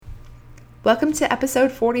Welcome to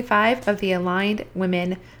episode 45 of the Aligned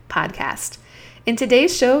Women podcast. In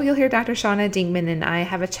today's show, you'll hear Dr. Shauna Dingman and I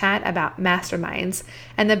have a chat about masterminds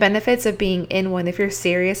and the benefits of being in one if you're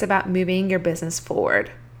serious about moving your business forward.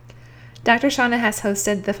 Dr. Shauna has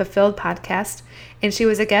hosted the Fulfilled podcast, and she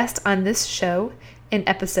was a guest on this show in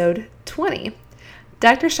episode 20.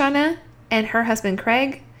 Dr. Shauna and her husband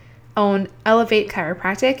Craig own Elevate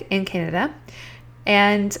Chiropractic in Canada.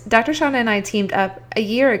 And Dr. Shauna and I teamed up a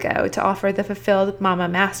year ago to offer the Fulfilled Mama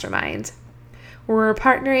Mastermind. We're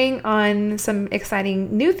partnering on some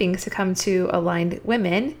exciting new things to come to Aligned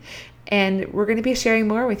Women, and we're going to be sharing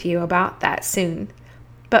more with you about that soon.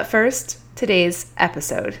 But first, today's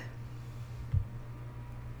episode.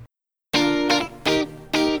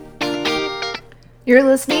 You're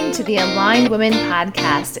listening to the Aligned Women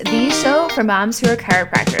podcast, the show for moms who are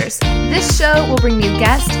chiropractors. This show will bring you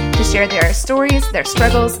guests to share their stories, their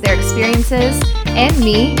struggles, their experiences, and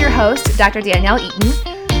me, your host, Dr. Danielle Eaton,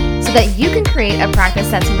 so that you can create a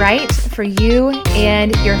practice that's right for you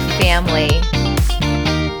and your family.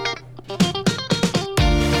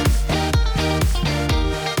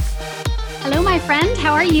 Hello, my friend.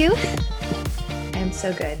 How are you? I'm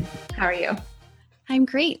so good. How are you? I'm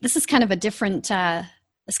great. This is kind of a different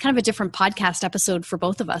podcast episode for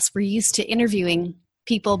both of us. We're used to interviewing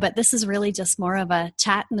people, but this is really just more of a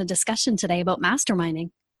chat and a discussion today about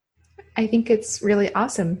masterminding. I think it's really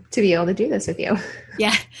awesome to be able to do this with you.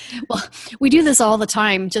 Yeah. Well, we do this all the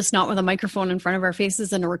time, just not with a microphone in front of our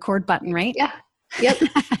faces and a record button, right? Yeah. Yep.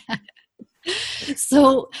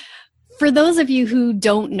 So for those of you who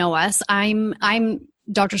don't know us, I'm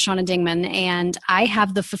Dr. Shauna Dingman, and I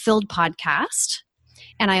have the Fulfilled podcast.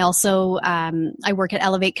 And I also, I work at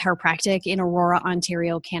Elevate Chiropractic in Aurora,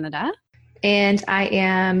 Ontario, Canada. And I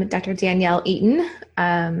am Dr. Danielle Eaton.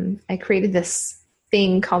 I created this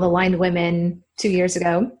thing called Aligned Women 2 years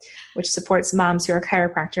ago, which supports moms who are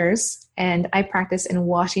chiropractors. And I practice in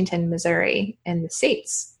Washington, Missouri in the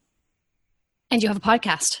States. And you have a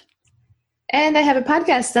podcast. And I have a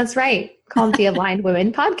podcast, that's right, called the Aligned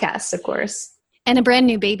Women podcast, of course. And a brand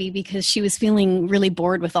new baby, because she was feeling really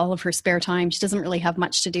bored with all of her spare time. She doesn't really have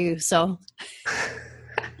much to do, so.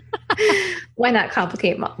 Why not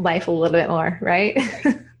complicate life a little bit more, right?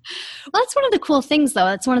 Well, that's one of the cool things, though.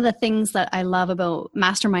 That's one of the things that I love about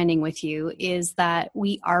masterminding with you is that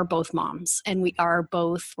we are both moms, and we're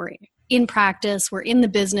in practice, we're in the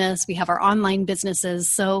business, we have our online businesses.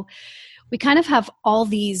 So we kind of have all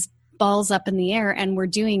these balls up in the air, and we're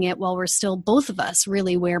doing it while we're still, both of us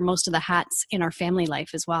really wear most of the hats in our family life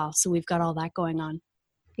as well. So we've got all that going on.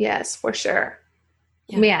 Yes, for sure.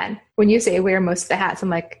 Yeah. Man, when you say wear most of the hats, I'm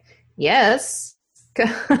like, yes,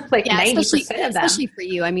 like 90% of them. Especially for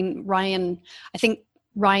you. I mean, I think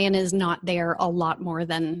Ryan is not there a lot more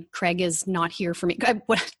than Craig is not here for me. Craig,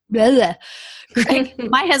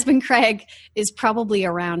 my husband Craig is probably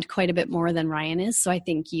around quite a bit more than Ryan is. So I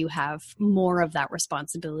think you have more of that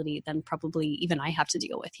responsibility than probably even I have to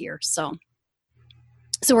deal with here. So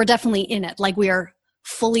we're definitely in it. Like we are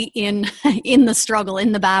fully in the struggle,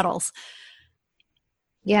 in the battles.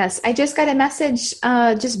 Yes, I just got a message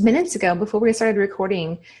just minutes ago before we started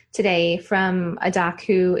recording today from a doc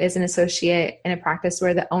who is an associate in a practice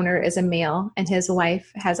where the owner is a male and his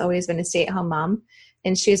wife has always been a stay-at-home mom.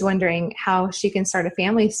 And she's wondering how she can start a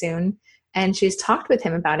family soon. And she's talked with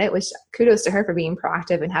him about it, which kudos to her for being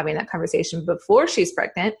proactive and having that conversation before she's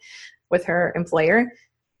pregnant with her employer.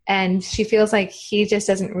 And she feels like he just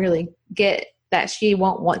doesn't really get that she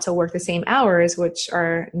won't want to work the same hours, which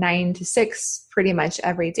are 9 to 6 pretty much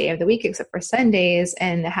every day of the week, except for Sundays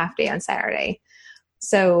and a half day on Saturday.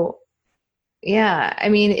 So yeah, I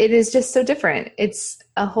mean, it is just so different. It's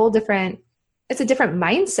a different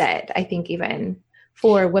mindset, I think, even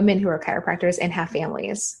for women who are chiropractors and have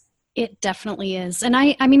families. It definitely is. And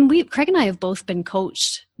I mean, Craig and I have both been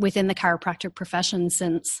coached within the chiropractic profession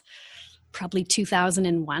since probably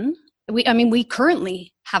 2001. We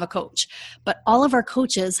currently have a coach, but all of our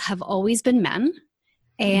coaches have always been men,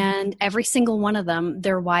 and every single one of them,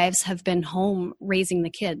 their wives have been home raising the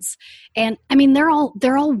kids. And I mean, they're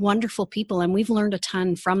all wonderful people, and we've learned a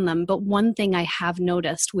ton from them. But one thing I have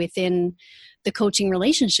noticed within the coaching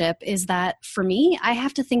relationship is that for me, I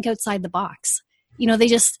have to think outside the box. You know,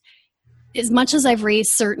 as much as I've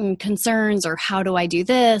raised certain concerns or how do I do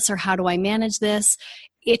this or how do I manage this,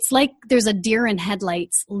 it's like there's a deer in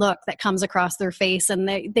headlights look that comes across their face, and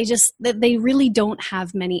they really don't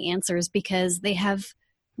have many answers because they have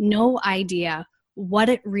no idea what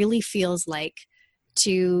it really feels like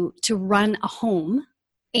to run a home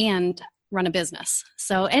and run a business.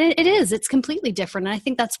 So, and it's completely different. And I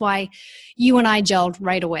think that's why you and I gelled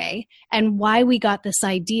right away, and why we got this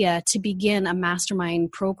idea to begin a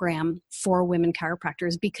mastermind program for women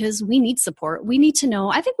chiropractors, because we need support. We need to know,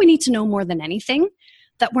 I think we need to know more than anything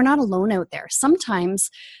that we're not alone out there. Sometimes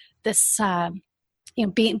this,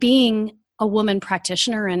 being a woman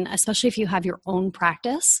practitioner, and especially if you have your own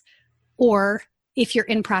practice, or if you're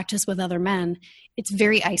in practice with other men, it's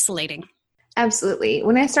very isolating. Absolutely.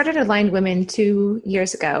 When I started Aligned Women 2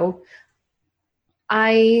 years ago,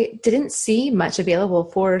 I didn't see much available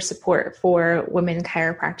for support for women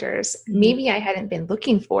chiropractors. Maybe I hadn't been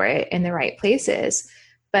looking for it in the right places,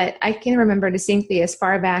 but I can remember distinctly as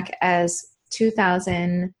far back as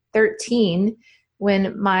 2013,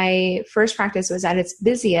 when my first practice was at its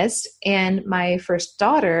busiest, and my first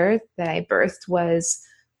daughter that I birthed was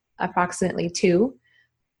approximately 2.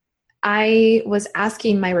 I was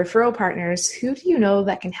asking my referral partners, who do you know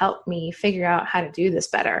that can help me figure out how to do this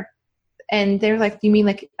better? And they're like, you mean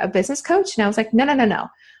like a business coach? And I was like, no.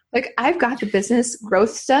 Like, I've got the business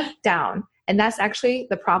growth stuff down. And that's actually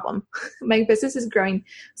the problem. My business is growing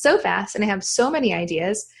so fast and I have so many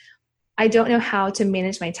ideas. I don't know how to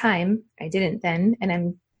manage my time. I didn't then, and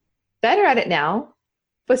I'm better at it now,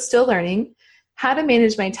 but still learning how to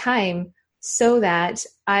manage my time so that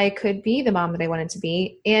I could be the mom that I wanted to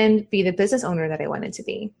be and be the business owner that I wanted to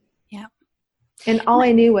be. Yeah. And all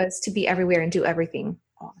I knew was to be everywhere and do everything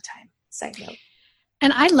all the time. Side note.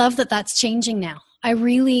 And I love that that's changing now.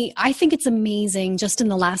 I think it's amazing just in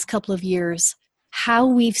the last couple of years how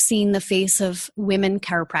we've seen the face of women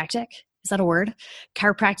chiropractic. Is that a word?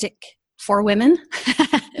 Chiropractic for women.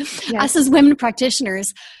 Yes. Us as women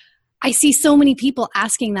practitioners, I see so many people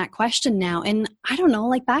asking that question now. And I don't know,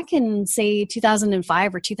 like back in, say,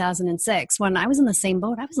 2005 or 2006, when I was in the same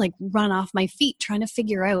boat, I was like run off my feet trying to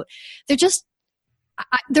figure out.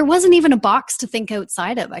 There wasn't even a box to think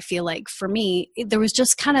outside of, I feel like, for me. There was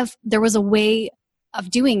just there was a way of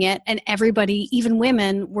doing it, and everybody, even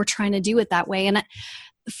women, were trying to do it that way. And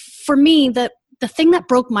for me, the thing that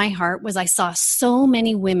broke my heart was I saw so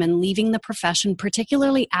many women leaving the profession,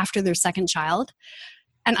 particularly after their second child.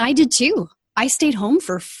 And I did too. I stayed home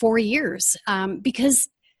for 4 years because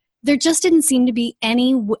there just didn't seem to be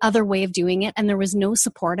any other way of doing it. And there was no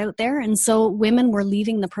support out there. And so women were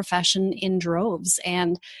leaving the profession in droves.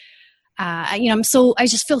 And, I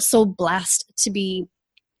just feel so blessed to be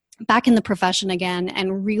back in the profession again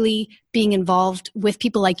and really being involved with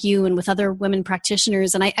people like you and with other women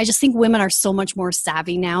practitioners. And I just think women are so much more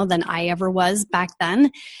savvy now than I ever was back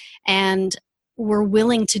then. And we're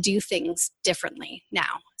willing to do things differently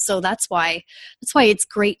now. So that's why it's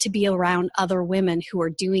great to be around other women who are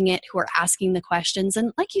doing it, who are asking the questions.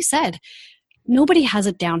 And like you said, nobody has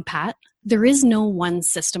it down pat. There is no one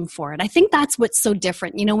system for it. I think that's what's so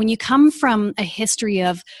different. You know, when you come from a history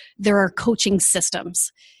of there are coaching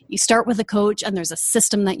systems, you start with a coach and there's a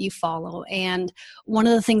system that you follow. And one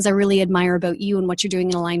of the things I really admire about you and what you're doing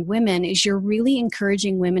in Aligned Women is you're really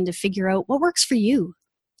encouraging women to figure out what works for you.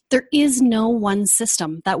 There is no one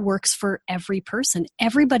system that works for every person.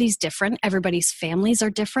 Everybody's different. Everybody's families are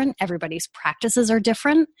different. Everybody's practices are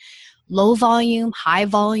different. Low volume, high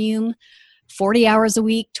volume, 40 hours a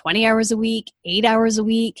week, 20 hours a week, 8 hours a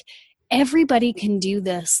week. Everybody can do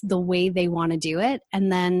this the way they want to do it.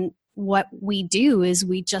 And then what we do is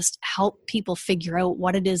we just help people figure out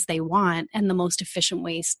what it is they want and the most efficient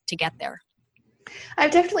ways to get there.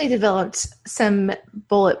 I've definitely developed some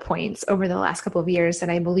bullet points over the last couple of years that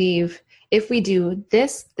I believe if we do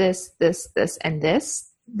this, and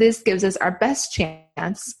this gives us our best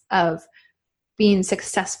chance of being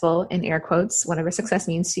successful, in air quotes, whatever success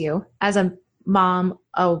means to you, as a mom,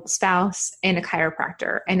 a spouse, and a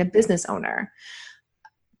chiropractor, and a business owner.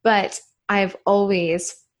 But I've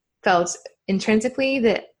always felt intrinsically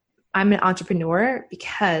that I'm an entrepreneur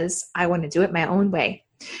because I want to do it my own way.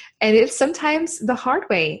 And it's sometimes the hard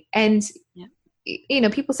way. And,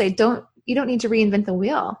 people say, you don't need to reinvent the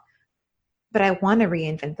wheel, but I want to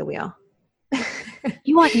reinvent the wheel.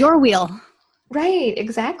 You want your wheel. Right.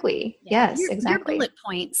 Exactly. Yes, exactly.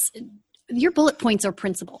 Your bullet points are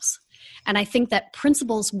principles. And I think that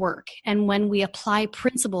principles work. And when we apply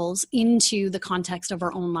principles into the context of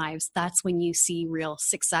our own lives, that's when you see real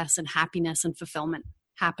success and happiness and fulfillment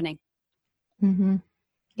happening. Mm-hmm.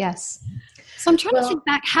 Yes. So I'm trying to think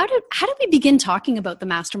back, how did we begin talking about the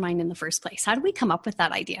mastermind in the first place? How did we come up with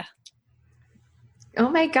that idea? Oh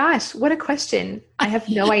my gosh, what a question. I have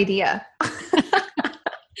no idea.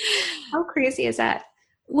 How crazy is that?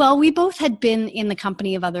 Well, we both had been in the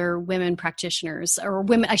company of other women practitioners, or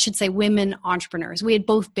women, I should say women entrepreneurs. We had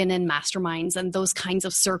both been in masterminds and those kinds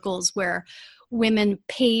of circles where women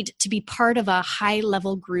paid to be part of a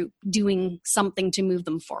high-level group doing something to move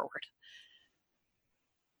them forward.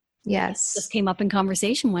 Yes. This came up in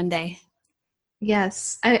conversation one day.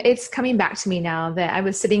 Yes. It's coming back to me now that I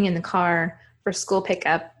was sitting in the car for school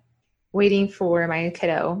pickup, waiting for my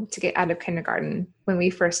kiddo to get out of kindergarten when we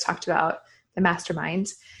first talked about the mastermind.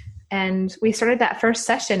 And we started that first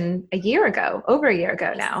session over a year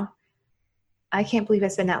ago now. I can't believe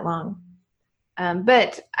it's been that long.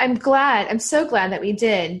 But I'm so glad that we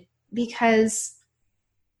did, because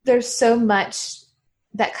there's so much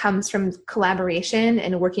that comes from collaboration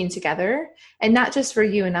and working together, and not just for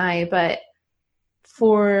you and I, but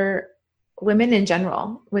for women in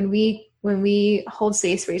general. When we hold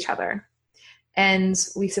space for each other and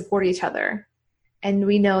we support each other, and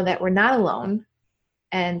we know that we're not alone,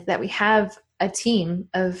 and that we have a team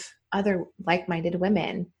of other like-minded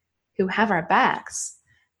women who have our backs,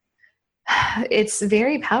 it's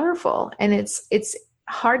very powerful, and it's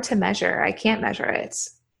hard to measure. I can't measure it.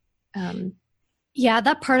 Yeah,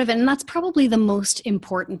 that part of it, and that's probably the most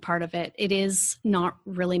important part of it. It is not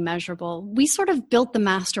really measurable. We sort of built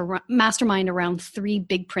the mastermind around 3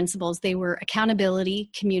 big principles. They were accountability,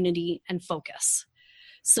 community, and focus.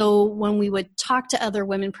 So when we would talk to other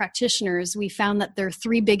women practitioners, we found that their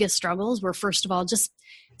 3 biggest struggles were, first of all, just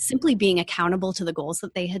simply being accountable to the goals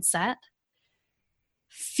that they had set,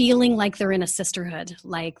 feeling like they're in a sisterhood,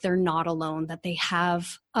 like they're not alone, that they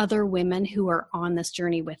have other women who are on this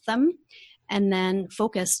journey with them. And then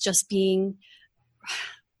focus, just being,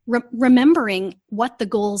 remembering what the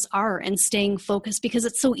goals are and staying focused, because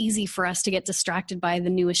it's so easy for us to get distracted by the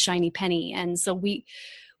newest shiny penny. And so we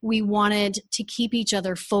wanted to keep each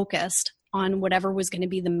other focused on whatever was going to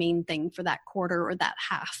be the main thing for that quarter or that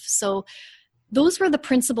half. So those were the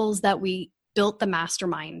principles that we built the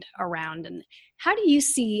mastermind around. And how have you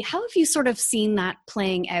sort of seen that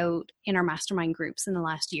playing out in our mastermind groups in the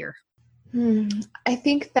last year? I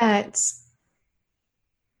think that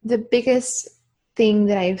the biggest thing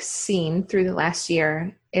that I've seen through the last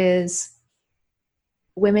year is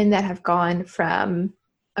women that have gone from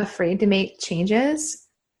afraid to make changes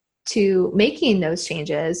to making those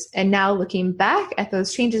changes, and now looking back at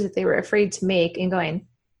those changes that they were afraid to make and going,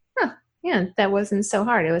 yeah, that wasn't so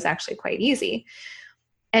hard. It was actually quite easy.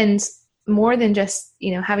 And more than just,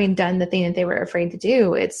 having done the thing that they were afraid to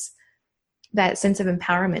do, it's that sense of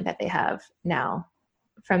empowerment that they have now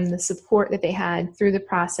from the support that they had through the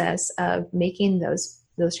process of making those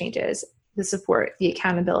changes, the support, the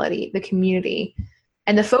accountability, the community,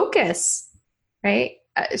 and the focus, right?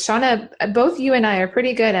 Shauna, both you and I are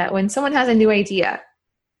pretty good at when someone has a new idea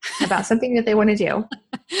about something that they want to do.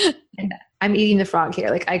 And I'm eating the frog here.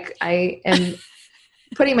 Like I am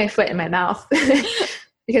putting my foot in my mouth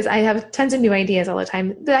because I have tons of new ideas all the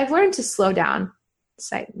time that I've learned to slow down.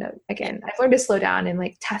 Side note again, I've learned to slow down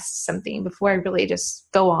and test something before I really just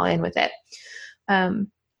go all in with it.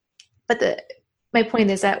 But my point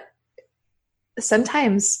is that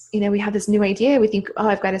sometimes, we have this new idea. We think,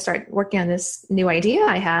 I've got to start working on this new idea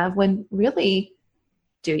I have, when really,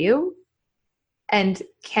 do you? And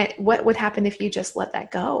what would happen if you just let that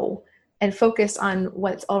go and focus on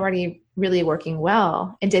what's already really working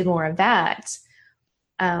well and did more of that?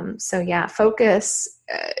 So yeah, focus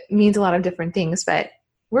means a lot of different things, but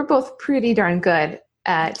we're both pretty darn good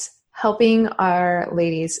at helping our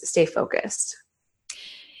ladies stay focused.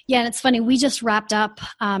 Yeah, and it's funny, we just wrapped up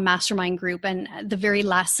a mastermind group, and the very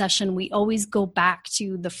last session, we always go back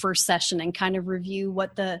to the first session and kind of review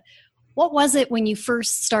what was it when you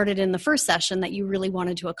first started in the first session that you really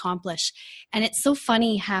wanted to accomplish. And it's so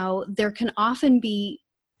funny how there can often be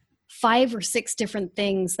 5 or 6 different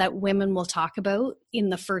things that women will talk about in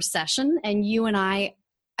the first session. And you and I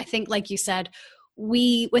think, like you said,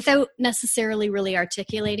 we, without necessarily really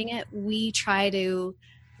articulating it, we try to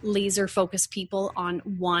laser focus people on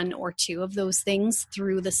 1 or 2 of those things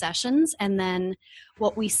through the sessions. And then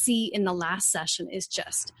what we see in the last session is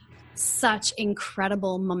just such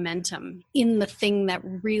incredible momentum in the thing that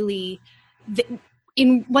really,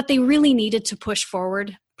 in what they really needed to push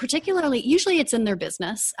forward, particularly, usually it's in their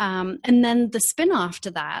business. And then the spin-off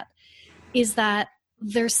to that is that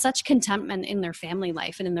there's such contentment in their family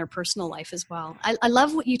life and in their personal life as well. I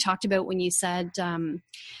love what you talked about when you said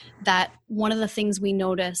that one of the things we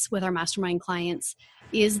notice with our mastermind clients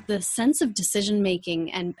is the sense of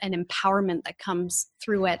decision-making and empowerment that comes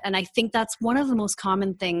through it. And I think that's one of the most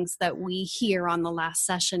common things that we hear on the last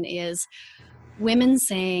session is women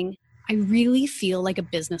saying, I really feel like a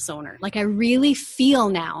business owner. Like I really feel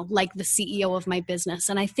now like the CEO of my business.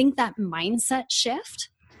 And I think that mindset shift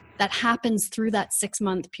that happens through that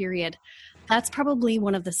 6-month period, that's probably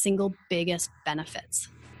one of the single biggest benefits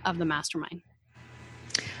of the mastermind.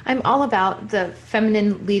 I'm all about the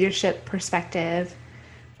feminine leadership perspective,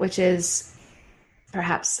 which is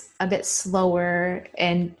perhaps a bit slower,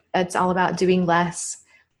 and it's all about doing less.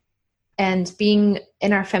 And being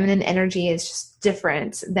in our feminine energy is just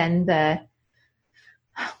different than the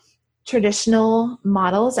traditional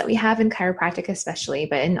models that we have in chiropractic, especially,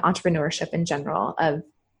 but in entrepreneurship in general, of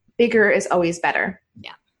bigger is always better.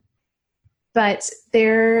 Yeah. But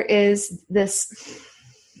there is this,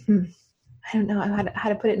 I don't know how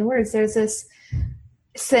to put it in words. There's this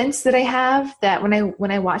sense that I have that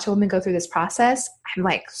when I watch a woman go through this process, I'm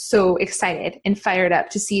like so excited and fired up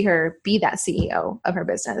to see her be that CEO of her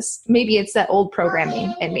business. Maybe it's that old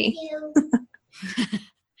programming in me.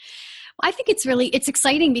 I think it's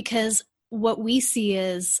exciting because what we see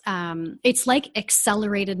is it's like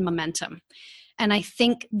accelerated momentum. And I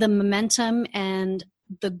think the momentum and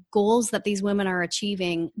the goals that these women are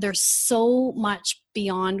achieving, they're so much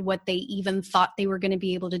beyond what they even thought they were going to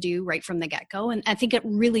be able to do right from the get-go. And I think it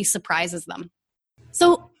really surprises them.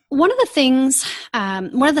 So one of the things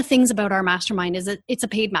about our mastermind is that it's a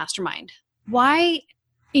paid mastermind. Why,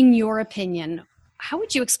 in your opinion, how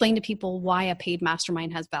would you explain to people why a paid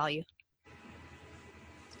mastermind has value?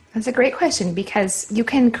 That's a great question, because you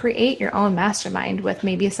can create your own mastermind with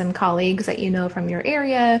maybe some colleagues that you know from your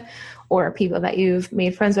area, or people that you've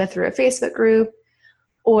made friends with through a Facebook group,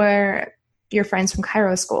 or your friends from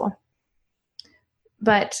Chiro school.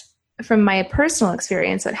 But from my personal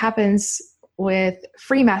experience, what happens with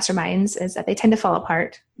free masterminds is that they tend to fall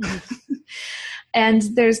apart. And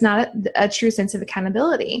there's not a true sense of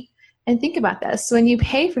accountability. And think about this. When you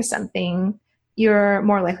pay for something, you're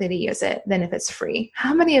more likely to use it than if it's free.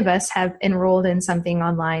 How many of us have enrolled in something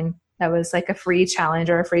online that was like a free challenge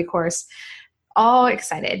or a free course, all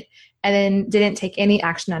excited, and then didn't take any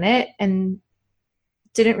action on it and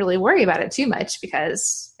didn't really worry about it too much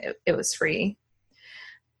because it was free?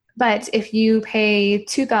 But if you pay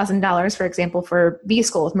 $2,000, for example, for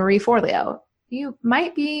B-School with Marie Forleo, you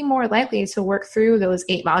might be more likely to work through those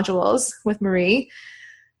 8 modules with Marie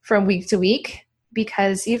from week to week,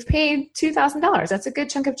 because you've paid $2,000. That's a good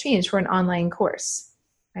chunk of change for an online course,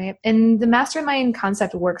 right? And the mastermind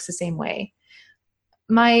concept works the same way.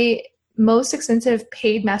 My most expensive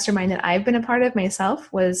paid mastermind that I've been a part of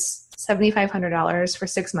myself was $7,500 for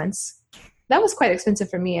 6 months. That was quite expensive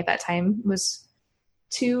for me at that time. It was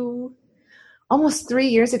almost 3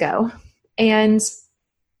 years ago. And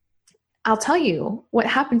I'll tell you, what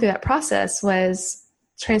happened through that process was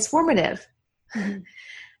transformative. Mm-hmm.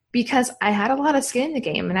 Because I had a lot of skin in the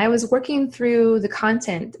game, and I was working through the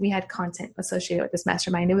content. We had content associated with this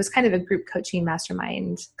mastermind. It was kind of a group coaching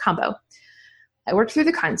mastermind combo. I worked through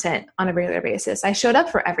the content on a regular basis. I showed up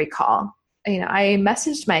for every call. I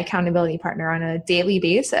messaged my accountability partner on a daily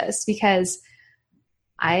basis because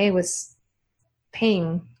I was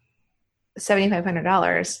paying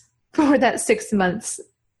 $7,500 for that 6 months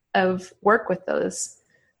of work with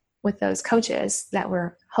those coaches that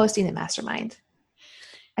were hosting the mastermind.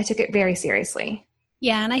 I took it very seriously.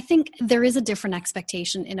 Yeah, and I think there is a different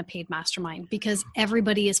expectation in a paid mastermind because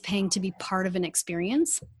everybody is paying to be part of an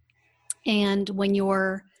experience. And when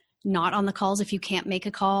you're not on the calls, if you can't make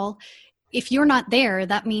a call, if you're not there,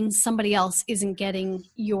 that means somebody else isn't getting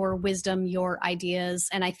your wisdom, your ideas.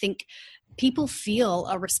 And I think people feel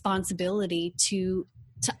a responsibility to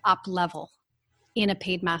up level in a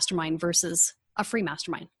paid mastermind versus a free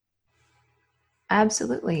mastermind.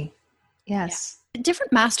 Absolutely. Yes. Yeah.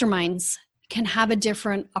 Different masterminds can have a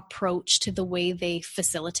different approach to the way they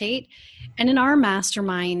facilitate. And in our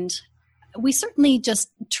mastermind, we certainly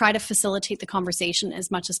just try to facilitate the conversation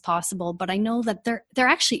as much as possible. But I know that there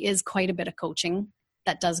actually is quite a bit of coaching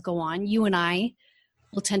that does go on. You and I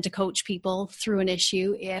will tend to coach people through an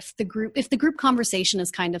issue. If the group conversation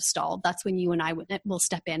is kind of stalled, that's when you and I will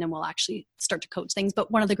step in and we'll actually start to coach things.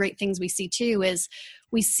 But one of the great things we see too is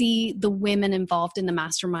we see the women involved in the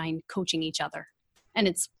mastermind coaching each other. And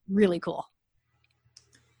it's really cool.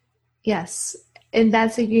 Yes. And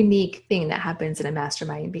that's a unique thing that happens in a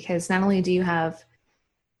mastermind, because not only do you have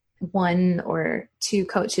 1 or 2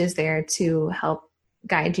 coaches there to help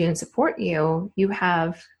guide you and support you, you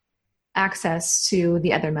have access to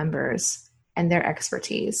the other members and their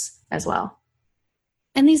expertise as well.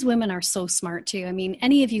 And these women are so smart too. I mean,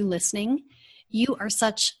 any of you listening, you are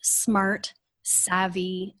such smart,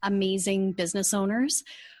 savvy, amazing business owners.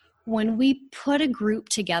 When we put a group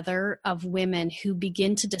together of women who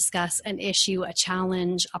begin to discuss an issue, a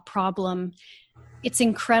challenge, a problem, it's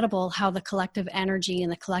incredible how the collective energy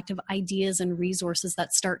and the collective ideas and resources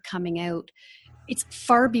that start coming out it's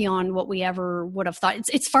far beyond what we ever would have thought.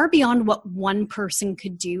 It's far beyond what one person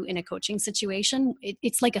could do in a coaching situation.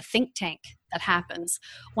 It's like a think tank that happens.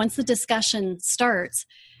 Once the discussion starts,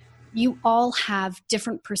 you all have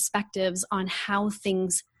different perspectives on how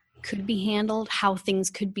things could be handled, how things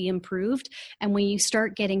could be improved. And when you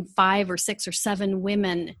start getting 5 or 6 or 7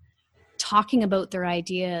 women talking about their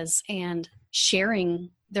ideas and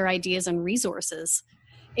sharing their ideas and resources,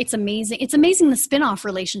 it's amazing. It's amazing the spin-off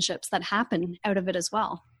relationships that happen out of it as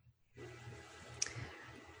well.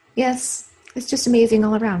 Yes, it's just amazing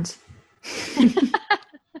all around.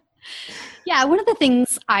 Yeah, one of the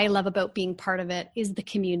things I love about being part of it is the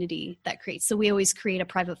community that creates. So we always create a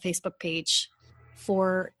private Facebook page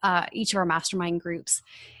for each of our mastermind groups.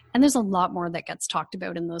 And there's a lot more that gets talked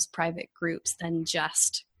about in those private groups than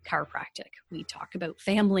just chiropractic. We talk about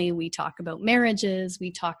family, we talk about marriages,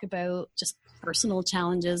 we talk about just personal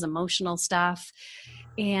challenges, emotional stuff.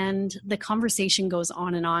 And the conversation goes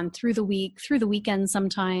on and on through the week, through the weekend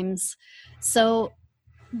sometimes. So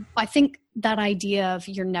I think that idea of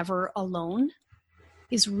you're never alone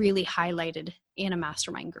is really highlighted in a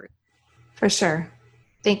mastermind group. For sure.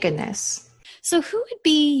 Thank goodness. So who would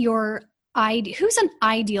be who's an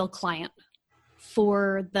ideal client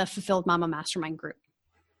for the Fulfilled Mama Mastermind group?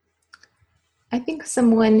 I think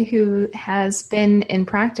someone who has been in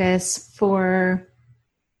practice for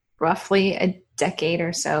roughly a decade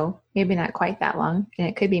or so, maybe not quite that long, and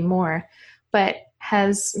it could be more, but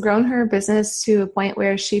has grown her business to a point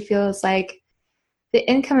where she feels like the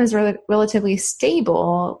income is relatively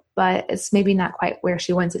stable, but it's maybe not quite where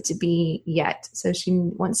she wants it to be yet. So she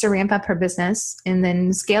wants to ramp up her business and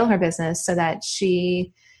then scale her business so that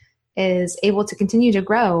she is able to continue to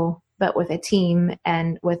grow, but with a team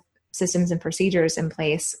and with systems and procedures in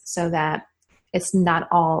place so that it's not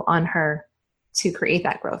all on her to create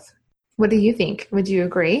that growth. What do you think? Would you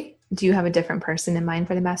agree? Do you have a different person in mind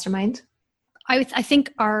for the mastermind? I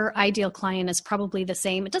think our ideal client is probably the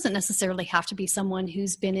same. It doesn't necessarily have to be someone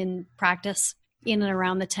who's been in practice in and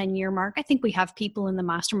around the 10-year mark. I think we have people in the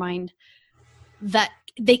mastermind that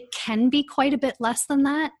they can be quite a bit less than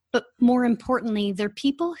that, but more importantly, they're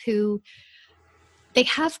people who they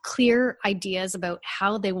have clear ideas about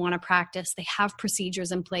how they want to practice. They have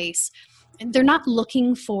procedures in place. They're not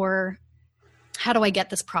looking for, how do I get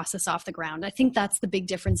this process off the ground? I think that's the big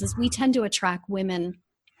difference is we tend to attract women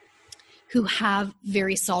who have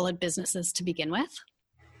very solid businesses to begin with.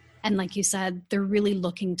 And like you said, they're really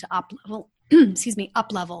looking to up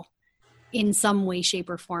level in some way, shape,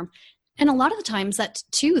 or form. And a lot of the times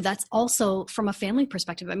that's also from a family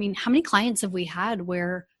perspective. I mean, how many clients have we had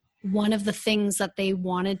where one of the things that they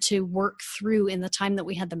wanted to work through in the time that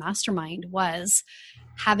we had the mastermind was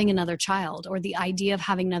having another child, or the idea of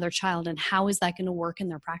having another child, and how is that going to work in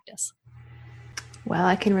their practice? Well,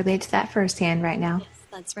 I can relate to that firsthand right now. Yes,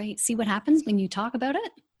 that's right. See what happens when you talk about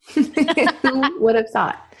it? Who would have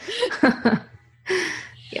thought?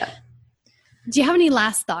 Yeah. Do you have any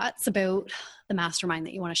last thoughts about the mastermind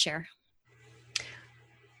that you want to share?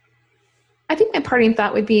 I think my parting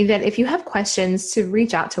thought would be that if you have questions, to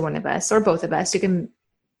reach out to one of us or both of us. You can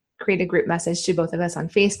create a group message to both of us on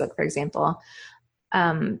Facebook, for example,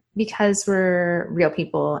 because we're real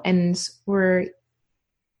people and we're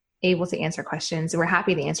able to answer questions, and we're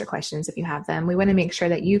happy to answer questions if you have them. We want to make sure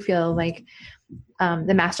that you feel like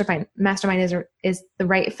the mastermind is the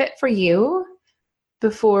right fit for you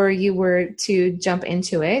before you were to jump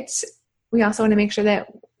into it. We also want to make sure that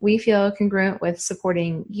we feel congruent with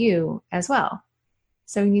supporting you as well.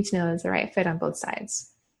 So we need to know it's the right fit on both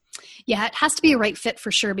sides. Yeah, it has to be a right fit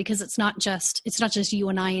for sure, because it's not just you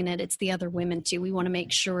and I in it, it's the other women too. We want to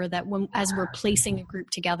make sure that as we're placing a group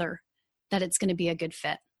together, that it's going to be a good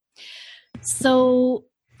fit. So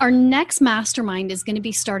our next mastermind is going to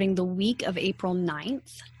be starting the week of April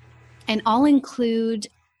 9th, and I'll include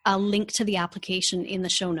a link to the application in the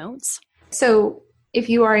show notes. So if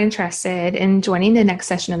you are interested in joining the next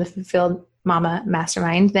session of the Fulfilled Mama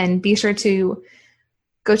Mastermind, then be sure to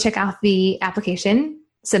go check out the application,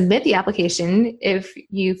 submit the application if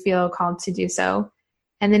you feel called to do so,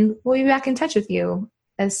 and then we'll be back in touch with you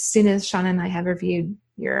as soon as Shauna and I have reviewed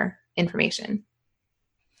your information.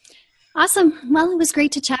 Awesome. Well, it was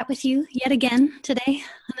great to chat with you yet again today.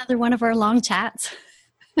 Another one of our long chats.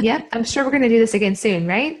 Yep. I'm sure we're going to do this again soon,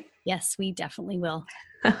 right? Yes, we definitely will.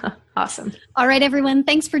 Awesome. All right, everyone.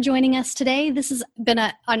 Thanks for joining us today. This has been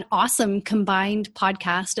an awesome combined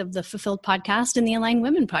podcast of the Fulfilled Podcast and the Aligned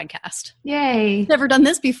Women Podcast. Yay. Never done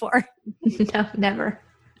this before. No, never.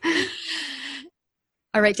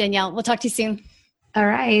 All right, Danielle. We'll talk to you soon. All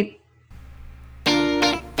right.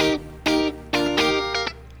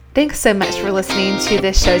 Thanks so much for listening to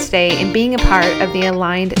this show today and being a part of the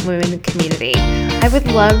Aligned Women community. I would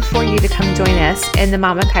love for you to come join us in the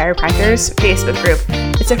Mama Chiropractors Facebook group.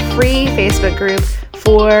 It's a free Facebook group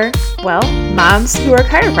for, well, moms who are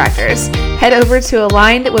chiropractors. Head over to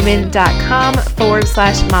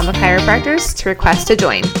alignedwomen.com/mama chiropractors to request to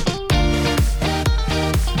join.